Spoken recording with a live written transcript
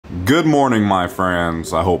Good morning, my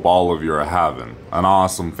friends. I hope all of you are having an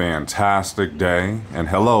awesome, fantastic day. And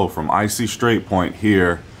hello from Icy Strait Point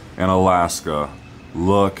here in Alaska.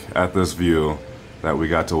 Look at this view that we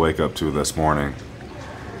got to wake up to this morning.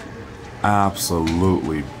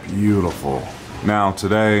 Absolutely beautiful. Now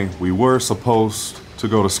today we were supposed to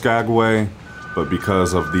go to Skagway, but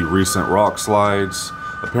because of the recent rock slides,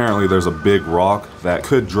 apparently there's a big rock that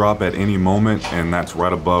could drop at any moment, and that's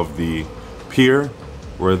right above the pier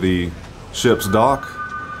where the ships dock.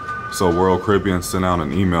 So World Caribbean sent out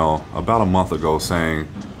an email about a month ago saying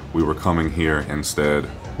we were coming here instead,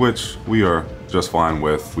 which we are just fine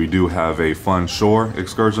with. We do have a fun shore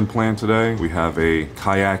excursion planned today. We have a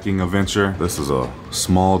kayaking adventure. This is a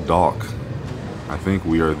small dock. I think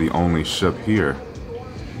we are the only ship here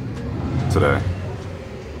today.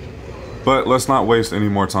 But let's not waste any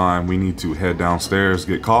more time. We need to head downstairs,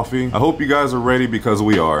 get coffee. I hope you guys are ready because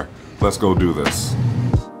we are. Let's go do this.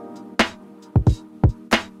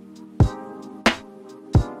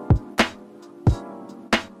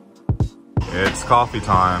 It's coffee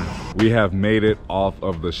time. We have made it off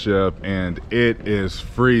of the ship and it is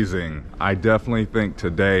freezing. I definitely think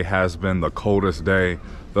today has been the coldest day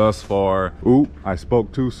thus far. Oop, I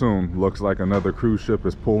spoke too soon. Looks like another cruise ship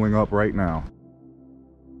is pulling up right now.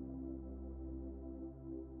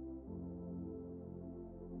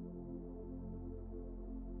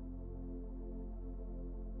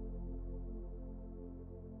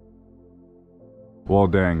 Well,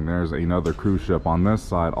 dang, there's another cruise ship on this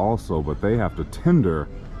side also, but they have to tender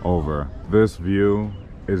over. This view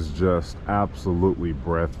is just absolutely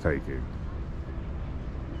breathtaking.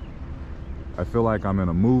 I feel like I'm in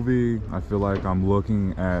a movie. I feel like I'm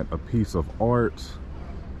looking at a piece of art.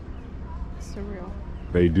 Surreal.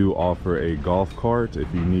 They do offer a golf cart if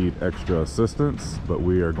you need extra assistance, but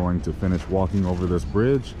we are going to finish walking over this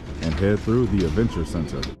bridge and head through the Adventure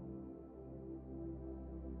Center.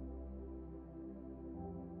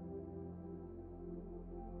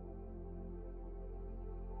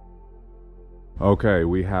 Okay,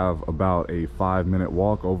 we have about a 5-minute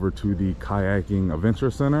walk over to the Kayaking Adventure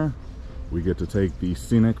Center. We get to take the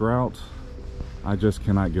scenic route. I just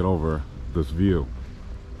cannot get over this view.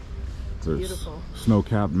 There's beautiful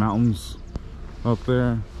snow-capped mountains up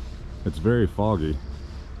there. It's very foggy.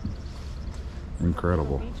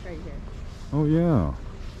 Incredible. Beach right here. Oh yeah.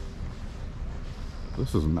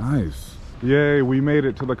 This is nice. Yay, we made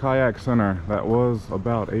it to the kayak center. That was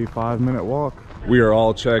about a 5-minute walk. We are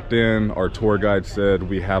all checked in. Our tour guide said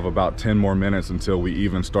we have about 10 more minutes until we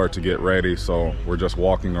even start to get ready. So we're just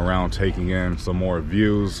walking around taking in some more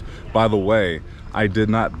views. By the way, I did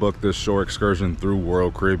not book this shore excursion through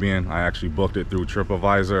World Caribbean. I actually booked it through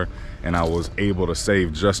TripAdvisor and I was able to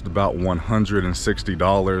save just about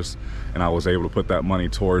 $160. And I was able to put that money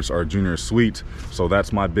towards our junior suite. So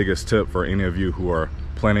that's my biggest tip for any of you who are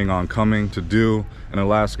planning on coming to do an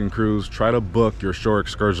Alaskan cruise. Try to book your shore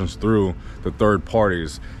excursions through the third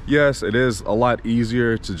parties. Yes, it is a lot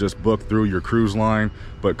easier to just book through your cruise line,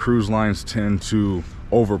 but cruise lines tend to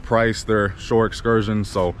overprice their shore excursions,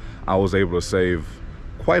 so I was able to save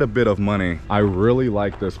quite a bit of money. I really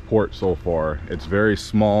like this port so far. It's very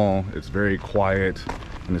small, it's very quiet,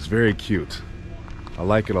 and it's very cute. I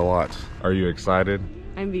like it a lot. Are you excited?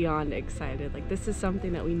 I'm beyond excited. Like, this is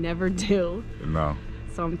something that we never do. No.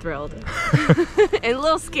 So I'm thrilled and a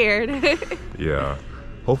little scared. Yeah,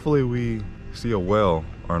 hopefully we see a whale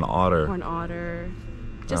or an otter. Or an otter.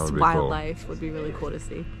 Just wildlife would be really cool to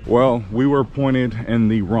see. Well, we were pointed in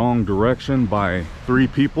the wrong direction by 3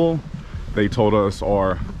 people. They told us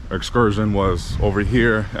our excursion was over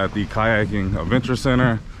here at the Kayaking Adventure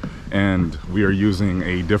Center and we are using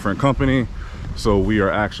a different company. So we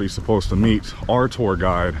are actually supposed to meet our tour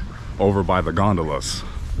guide over by the gondolas.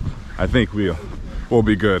 I think we'll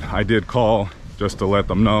be good. I did call just to let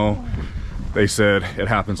them know. They said it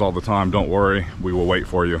happens all the time, don't worry, we will wait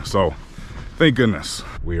for you. So thank goodness.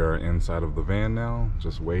 We are inside of the van now,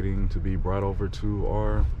 just waiting to be brought over to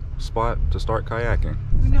our spot to start kayaking.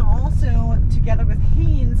 We know also, together with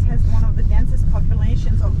Haynes, has one of the densest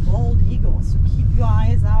populations of bald eagles, so keep your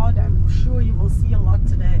eyes out. I'm sure you will see a lot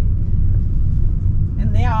today,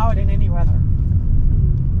 and they're out in any weather.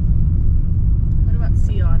 What about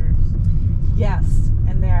sea otters? Yes,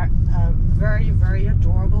 and they're very, very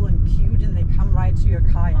adorable and cute, and they come right to your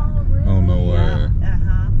kayak. Oh, really? Oh, no way. Yeah,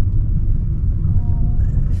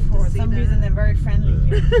 for some reason, they're very friendly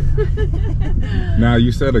here. Now,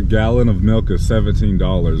 you said a gallon of milk is $17.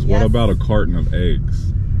 Yes. What about a carton of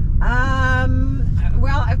eggs?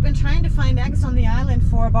 Well, I've been trying to find eggs on the island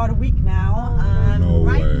for about a week now. No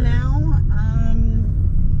right way. now,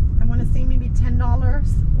 I want to say maybe $10.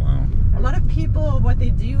 Wow. A lot of people, what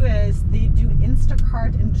they do is they do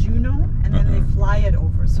Instacart in Juneau and then they fly it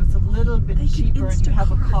over. So it's a little bit cheaper and you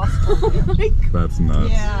have a cost over it. That's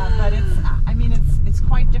nuts. Yeah, but it's, I mean, it's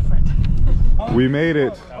quite different. We made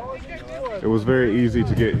it. It was very easy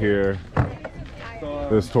to get here.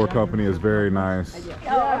 This tour company is very nice.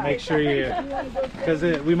 Make sure you, because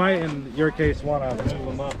we might, in your case, want to move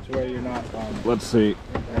them up to where you're not. Let's see.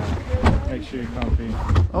 Yeah. Make sure you're comfy.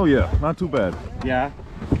 Oh yeah, not too bad. Yeah.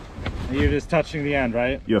 And you're just touching the end,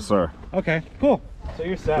 right? Yes, sir. Okay, cool. So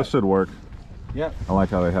you're set. This should work. Yep. I like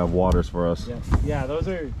how they have waters for us. Yes. Yeah, those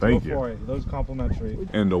are. Thank you. For it. Those complimentary.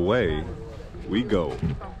 And away we go.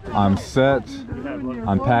 I'm set.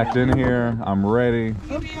 I'm packed in here. I'm ready.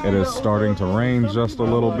 It is starting to rain just a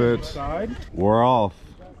little bit. We're off.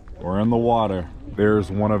 We're in the water.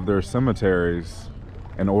 There's one of their cemeteries.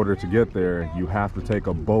 In order to get there, you have to take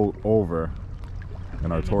a boat over.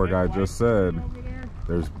 And our tour guide just said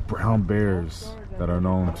there's brown bears that are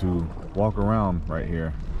known to walk around right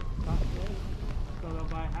here.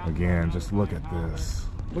 Again, just look at this.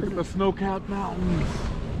 Look at the snow-capped mountains.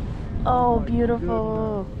 Oh,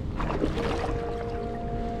 beautiful.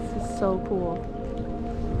 This is so cool.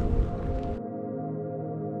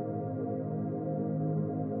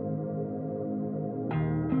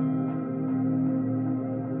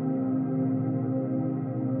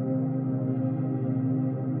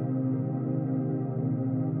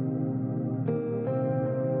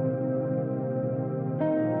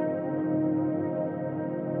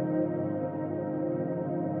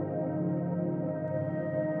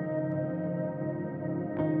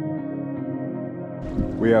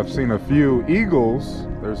 We have seen a few eagles.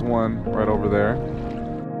 There's one right over there.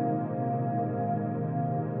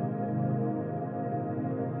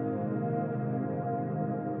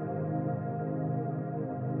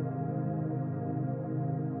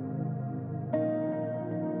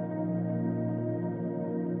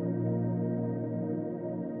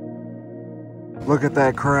 Look at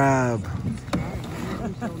that crab.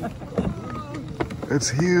 It's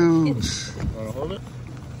huge. Wanna hold it?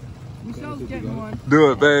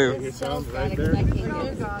 Do it, babe. It sounds right there.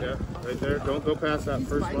 Yeah, right there. Don't go past that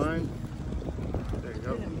first line. There you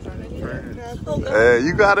go. Hey,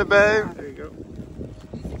 you got it, babe. There you go.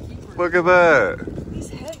 Look at that. He's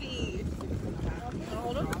heavy.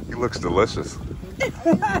 He looks delicious. He's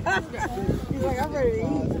like, I'm ready to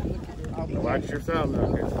eat. Watch yourself now,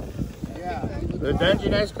 okay? The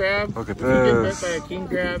Dungeness crab. Look at If you get this. bit by a king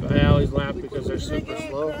crab, I always laugh because they're super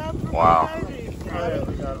slow. Wow.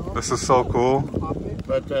 This is so cool.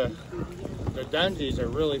 But the Dungies are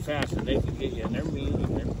really fast and they can get you, and they're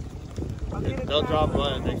mean. And they'll drop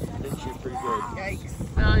one and they shoot pretty good.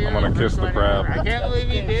 I'm gonna kiss the crab. I can't believe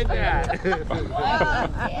you did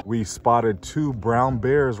that. We spotted two brown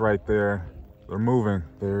bears right there. They're moving.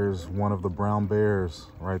 There's one of the brown bears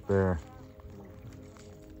right there.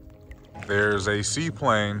 There's a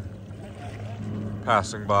seaplane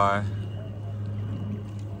passing by.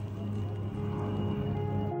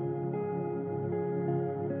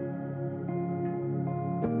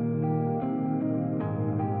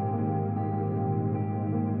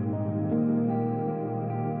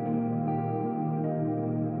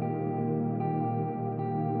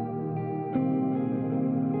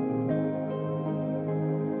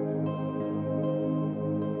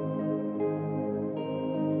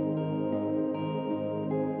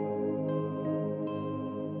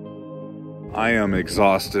 I am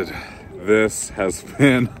exhausted. This has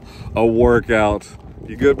been a workout.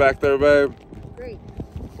 You good back there, babe? Great.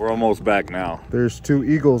 We're almost back now. There's two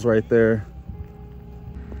eagles right there.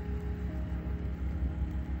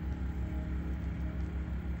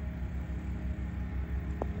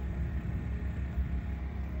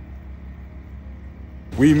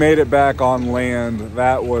 We made it back on land.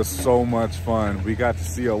 That was so much fun. We got to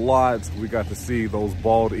see a lot. We got to see those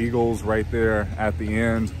bald eagles right there at the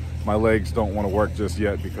end. My legs don't want to work just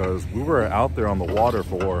yet because we were out there on the water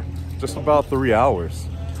for just about 3 hours.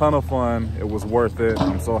 Ton of fun. It was worth it.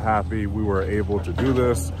 I'm so happy we were able to do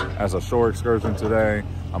this as a shore excursion today.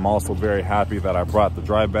 I'm also very happy that I brought the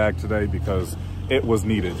dry bag today because it was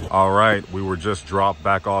needed. All right, we were just dropped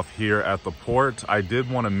back off here at the port. I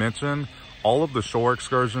did want to mention all of the shore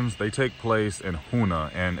excursions, they take place in Hoonah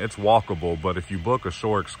and it's walkable, but if you book a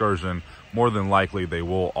shore excursion, more than likely they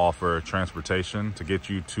will offer transportation to get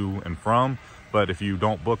you to and from. But if you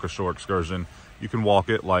don't book a shore excursion, you can walk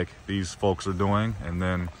it like these folks are doing. And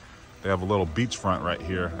then they have a little beachfront right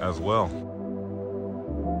here as well.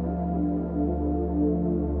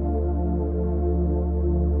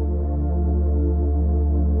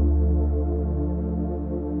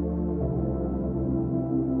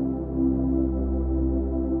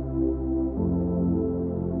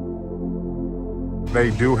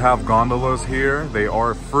 They do have gondolas here. They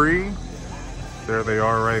are free. There they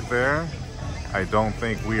are right there. I don't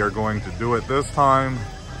think we are going to do it this time.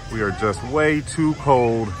 We are just way too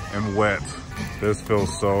cold and wet. This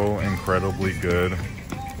feels so incredibly good.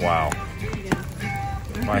 Wow.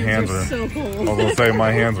 Yeah. My hands are so cold. I was gonna say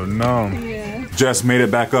my hands are numb. Yeah. Just made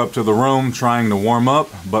it back up to the room trying to warm up,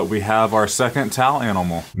 but we have our second towel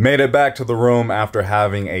animal. Made it back to the room after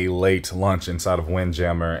having a late lunch inside of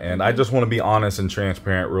Windjammer, and I just want to be honest and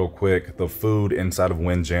transparent real quick. The food inside of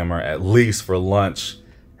Windjammer, at least for lunch,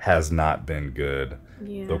 has not been good.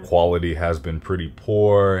 Yeah. The quality has been pretty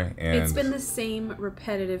poor, and it's been the same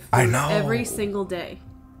repetitive food I know. every single day.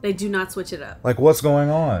 They do not switch it up. Like, what's going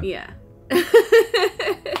on? Yeah.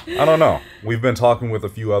 I don't know. We've been talking with a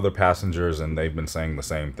few other passengers and they've been saying the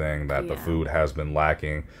same thing, that the food has been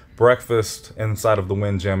lacking. Breakfast inside of the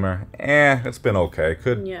Windjammer, it's been okay.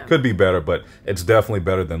 Could be better, but it's definitely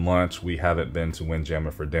better than lunch. We haven't been to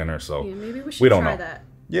Windjammer for dinner, so yeah, maybe we should try that.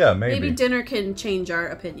 Yeah, maybe. Maybe dinner can change our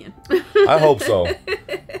opinion. I hope so.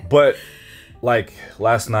 But like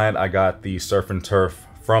last night, I got the surf and turf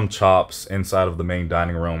from Chops inside of the main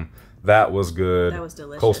dining room. That was good. That was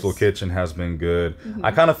delicious. Coastal Kitchen has been good. I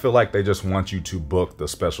kind of feel like they just want you to book the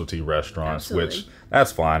specialty restaurants, which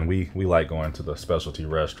that's fine. We like going to the specialty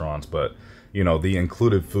restaurants, but you know, the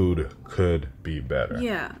included food could be better.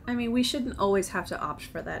 Yeah, I mean, we shouldn't always have to opt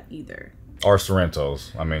for that either. Or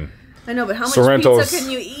Sorrento's. I mean, I know, but how much Sorrento's, pizza can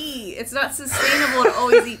you eat? It's not sustainable to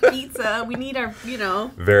always eat pizza. We need our,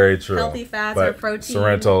 very true. Healthy fats, but our protein.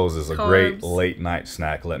 Sorrento's is a carbs. great late night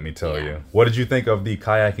snack, let me tell you. What did you think of the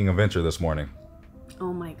kayaking adventure this morning?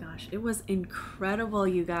 Oh my gosh, it was incredible,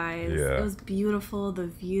 you guys. Yeah. It was beautiful, the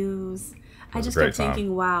views. I just a great kept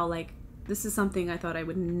thinking, wow, like, this is something I thought I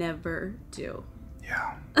would never do.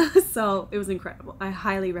 Yeah. So it was incredible. I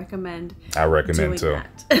highly recommend. I recommend too.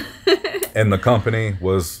 That. And the company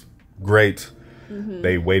was great.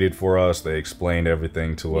 They waited for us. They explained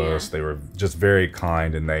everything to us. They were just very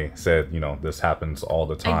kind, and they said, this happens all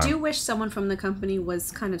the time. I do wish someone from the company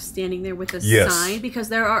was kind of standing there with a Yes. sign, because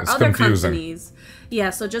there are It's other confusing. companies. Yeah,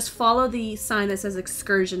 so just follow the sign that says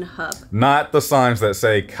Excursion Hub. Not the signs that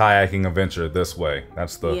say kayaking adventure this way.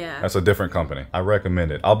 That's that's a different company. I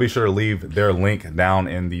recommend it. I'll be sure to leave their link down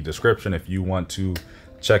in the description if you want to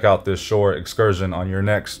check out this shore excursion on your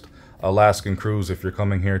next Alaskan cruise if you're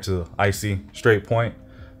coming here to Icy Strait Point.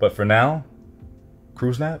 But for now,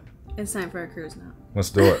 cruise nap? It's time for a cruise nap. Let's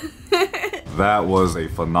do it. That was a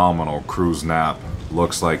phenomenal cruise nap.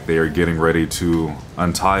 Looks like they are getting ready to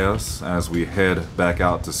untie us as we head back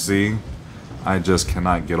out to sea. I just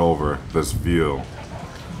cannot get over this view.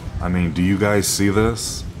 I mean, do you guys see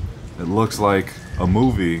this? It looks like a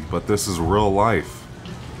movie, but this is real life.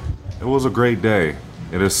 It was a great day.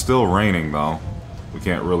 It is still raining though. We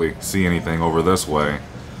can't really see anything over this way.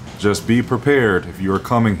 Just be prepared if you are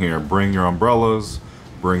coming here. Bring your umbrellas,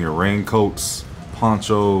 bring your raincoats,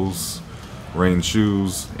 ponchos, rain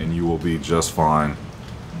shoes, and you will be just fine.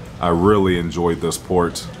 I really enjoyed this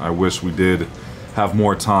port. I wish we did have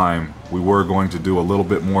more time. We were going to do a little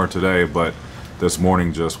bit more today, but this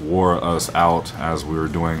morning just wore us out as we were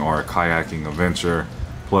doing our kayaking adventure.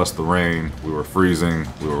 Plus the rain, we were freezing,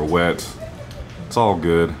 we were wet. It's all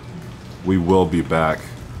good. We will be back.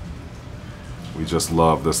 We just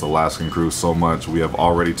love this Alaskan cruise so much. We have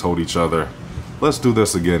already told each other, let's do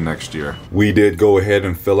this again next year. We did go ahead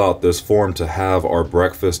and fill out this form to have our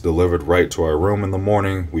breakfast delivered right to our room in the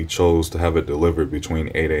morning. We chose to have it delivered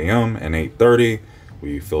between 8 a.m. and 8:30.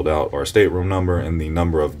 We filled out our stateroom number and the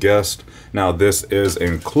number of guests. Now this is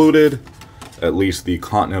included, at least the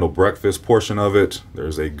continental breakfast portion of it.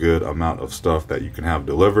 There's a good amount of stuff that you can have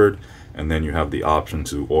delivered. And then you have the option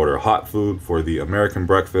to order hot food for the American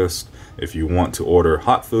breakfast. If you want to order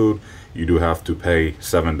hot food, you do have to pay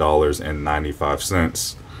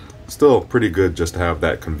 $7.95. Still pretty good just to have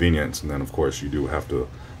that convenience. And then of course you do have to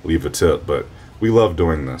leave a tip, but we love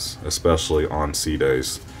doing this, especially on sea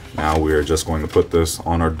days. Now we are just going to put this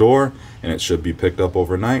on our door and it should be picked up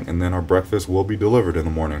overnight, and then our breakfast will be delivered in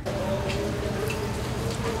the morning.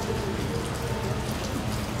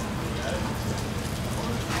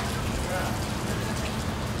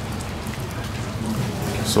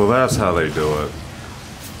 So that's how they do it.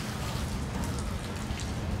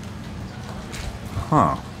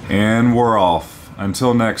 Huh. And we're off.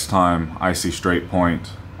 Until next time, Icy Strait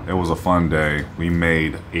Point. It was a fun day. We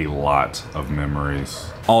made a lot of memories.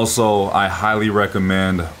 Also, I highly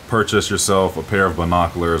recommend purchase yourself a pair of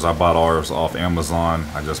binoculars. I bought ours off Amazon.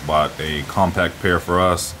 I just bought a compact pair for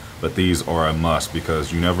us, but these are a must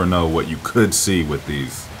because you never know what you could see with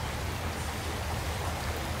these.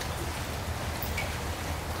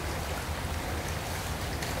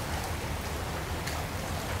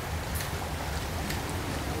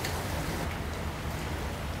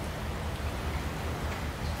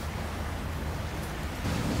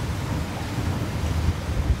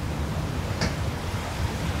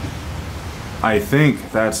 I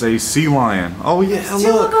think that's a sea lion. Oh yeah, There's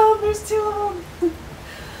two of them. There's two of them.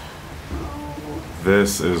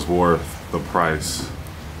 This is worth the price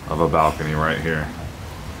of a balcony right here.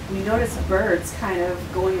 We noticed birds kind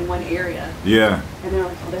of going in one area. Yeah. And they're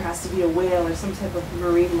like, oh, there has to be a whale or some type of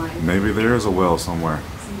marine life. Maybe there is a whale somewhere.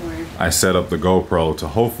 I set up the GoPro to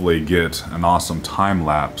hopefully get an awesome time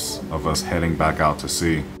lapse of us heading back out to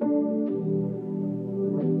sea.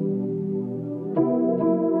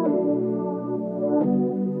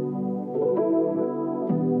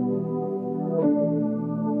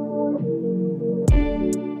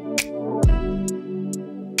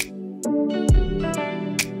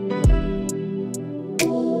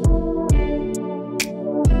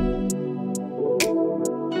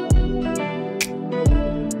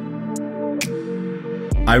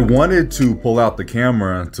 I wanted to pull out the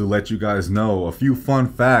camera to let you guys know a few fun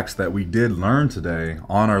facts that we did learn today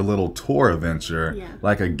on our little tour adventure. Yeah.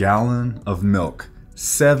 Like a gallon of milk,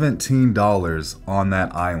 $17 on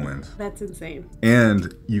that island. That's insane.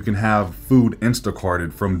 And you can have food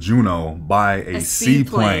Instacarted from Juneau by a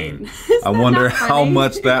seaplane. I wonder how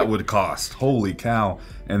much that would cost. Holy cow.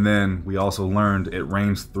 And then we also learned it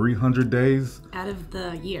rains 300 days out of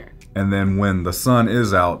the year. And then when the sun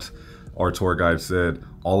is out, our tour guide said,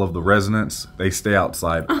 all of the residents, they stay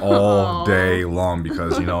outside all day long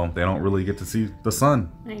because, you know, they don't really get to see the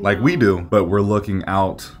sun like we do. But we're looking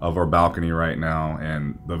out of our balcony right now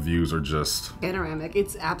and the views are just panoramic.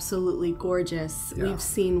 It's absolutely gorgeous. Yeah. We've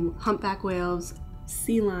seen humpback whales,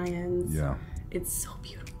 sea lions. Yeah. It's so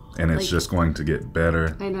beautiful. And it's just going to get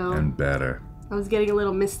better and better. I was getting a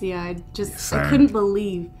little misty-eyed. Same. I couldn't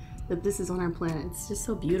believe that this is on our planet. It's just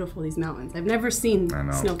so beautiful, these mountains. I've never seen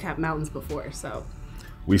snow-capped mountains before, so.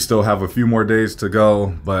 We still have a few more days to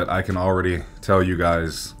go, but I can already tell you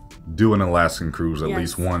guys, do an Alaskan cruise at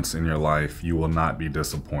least once in your life. You will not be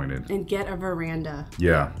disappointed. And get a veranda.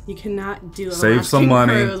 Yeah. You cannot do an Save some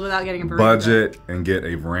money, cruise without getting a veranda. Budget, and get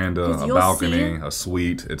a veranda, a balcony, a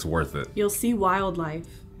suite. It's worth it. You'll see wildlife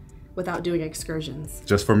without doing excursions.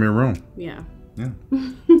 Just from your room. Yeah. Yeah.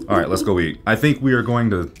 All right, let's go eat. I think we are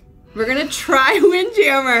going to... We're going to try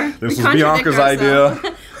Windjammer. This was Bianca's idea.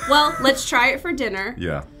 Well, let's try it for dinner.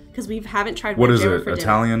 Yeah. Because we haven't tried Windjammer for dinner.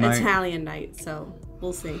 Italian night? Italian night, so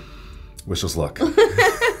we'll see. Wish us luck.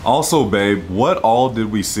 Also, babe, what all did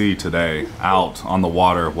we see today out on the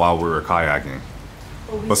water while we were kayaking?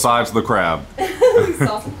 Well, besides the crab. We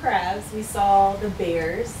saw some crabs, we saw the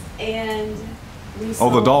bears, and we saw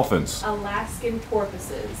the dolphins. Alaskan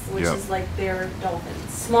porpoises, which is like their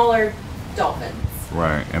dolphins. Smaller dolphins.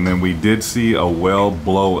 Right, and then we did see a whale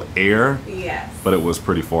blow air. Yes. But it was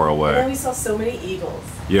pretty far away. And then we saw so many eagles.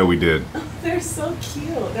 Yeah, we did. They're so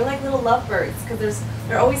cute. They're like little lovebirds because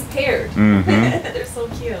they're always paired. Mm-hmm. They're so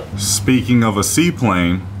cute. Speaking of a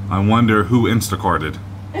seaplane, I wonder who Instacarted.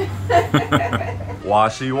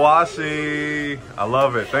 Washy washy. I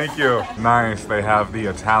love it. Thank you. Nice. They have the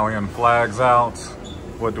Italian flags out.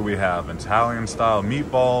 What do we have? Italian style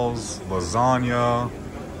meatballs, lasagna.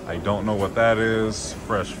 I don't know what that is.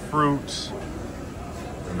 Fresh fruit.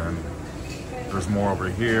 And then there's more over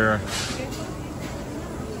here.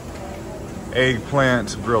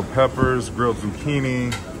 Eggplant, grilled peppers, grilled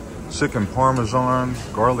zucchini, chicken parmesan,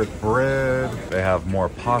 garlic bread. They have more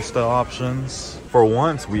pasta options. For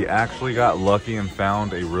once, we actually got lucky and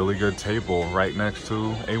found a really good table right next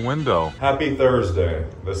to a window. Happy Thursday.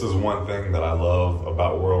 This is one thing that I love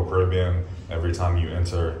about Royal Caribbean. Every time you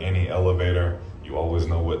enter any elevator, you always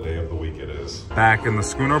know what day of the week it is. Back in the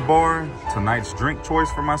schooner bar, tonight's drink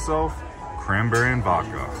choice for myself, cranberry and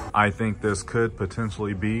vodka. I think this could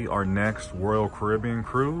potentially be our next Royal Caribbean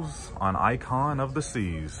cruise on Icon of the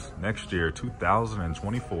Seas next year,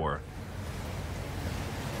 2024.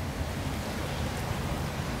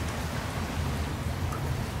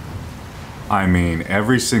 I mean,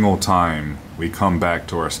 every single time we come back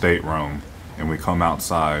to our stateroom and we come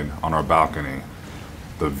outside on our balcony,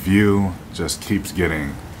 the view just keeps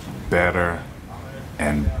getting better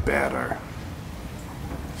and better.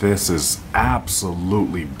 This is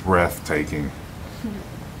absolutely breathtaking.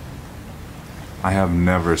 I have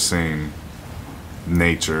never seen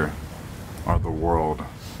nature or the world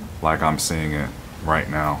like I'm seeing it right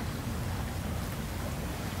now.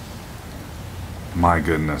 My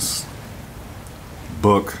goodness.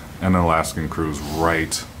 Book an Alaskan cruise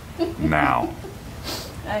right now.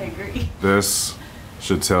 I agree. This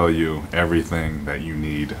should tell you everything that you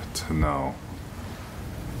need to know.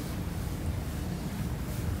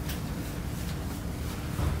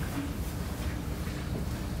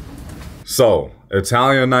 So,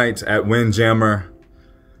 Italian night at Windjammer,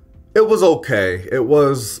 it was okay. It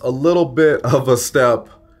was a little bit of a step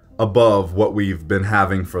above what we've been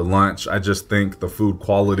having for lunch. I just think the food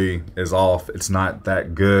quality is off. It's not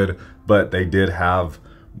that good, but they did have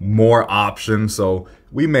more options, so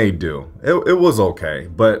we may do. It was okay,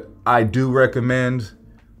 but I do recommend,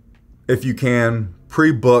 if you can,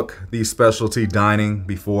 pre-book the specialty dining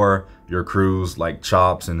before your cruise, like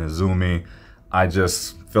Chops and Izumi. I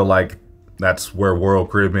just feel like that's where Royal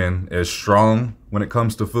Caribbean is strong when it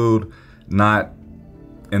comes to food, not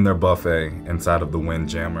in their buffet inside of the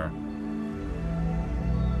Windjammer.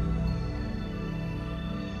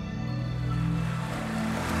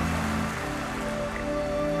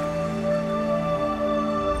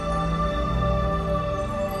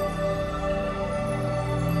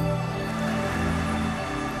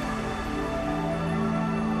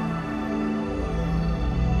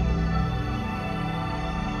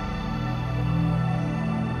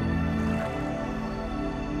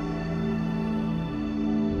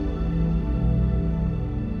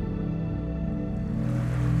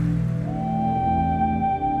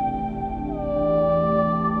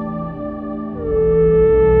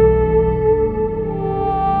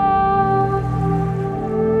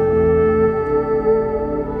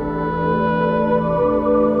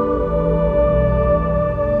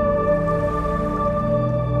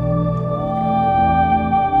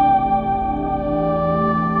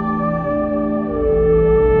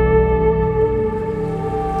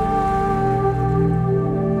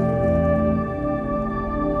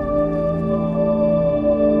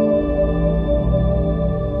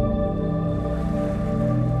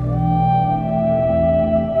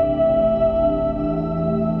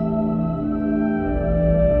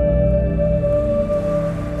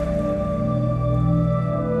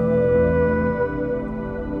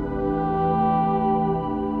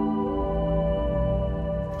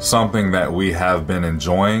 Something that we have been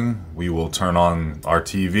enjoying, we will turn on our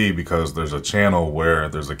TV because there's a channel where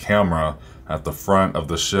there's a camera at the front of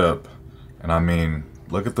the ship. And I mean,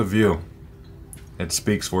 look at the view. It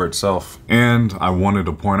speaks for itself. And I wanted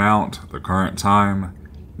to point out the current time,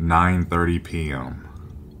 9:30 p.m.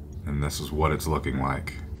 And this is what it's looking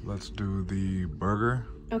like. Let's do the burger.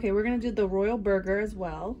 Okay, we're gonna do the royal burger as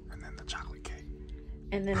well. And then the chocolate cake.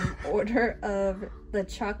 And then an order of the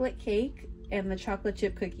chocolate cake and the chocolate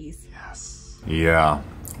chip cookies. Yes. Yeah,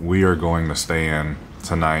 we are going to stay in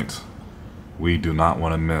tonight. We do not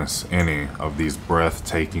want to miss any of these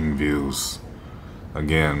breathtaking views.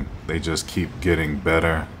 Again, they just keep getting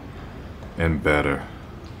better and better.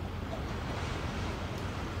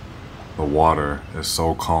 The water is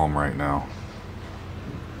so calm right now.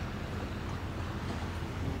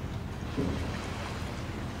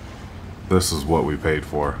 This is what we paid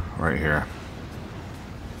for right here.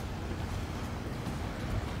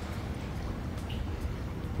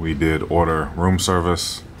 We did order room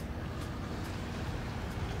service,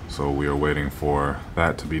 so we are waiting for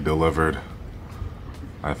that to be delivered.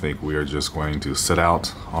 I think we are just going to sit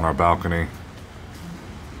out on our balcony,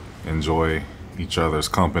 enjoy each other's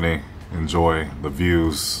company, enjoy the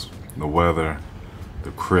views, the weather, the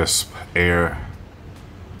crisp air.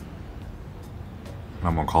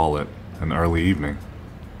 I'm gonna call it an early evening.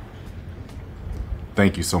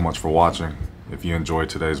 Thank you so much for watching. If you enjoyed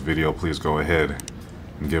today's video, please go ahead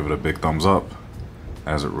and give it a big thumbs up,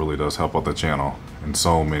 as it really does help out the channel in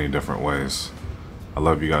so many different ways. I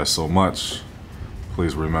love you guys so much.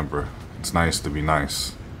 Please remember, it's nice to be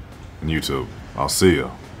nice. And YouTube, I'll see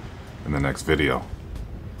you in the next video.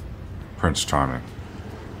 Prince Charming,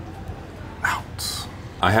 out.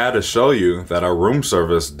 I had to show you that our room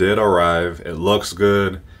service did arrive. It looks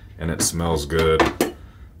good and it smells good.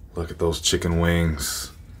 Look at those chicken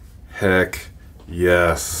wings. Heck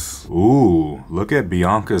yes. Ooh, look at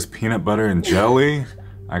Bianca's peanut butter and jelly.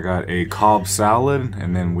 I got a Cobb salad,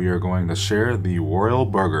 and then we are going to share the royal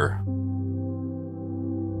burger.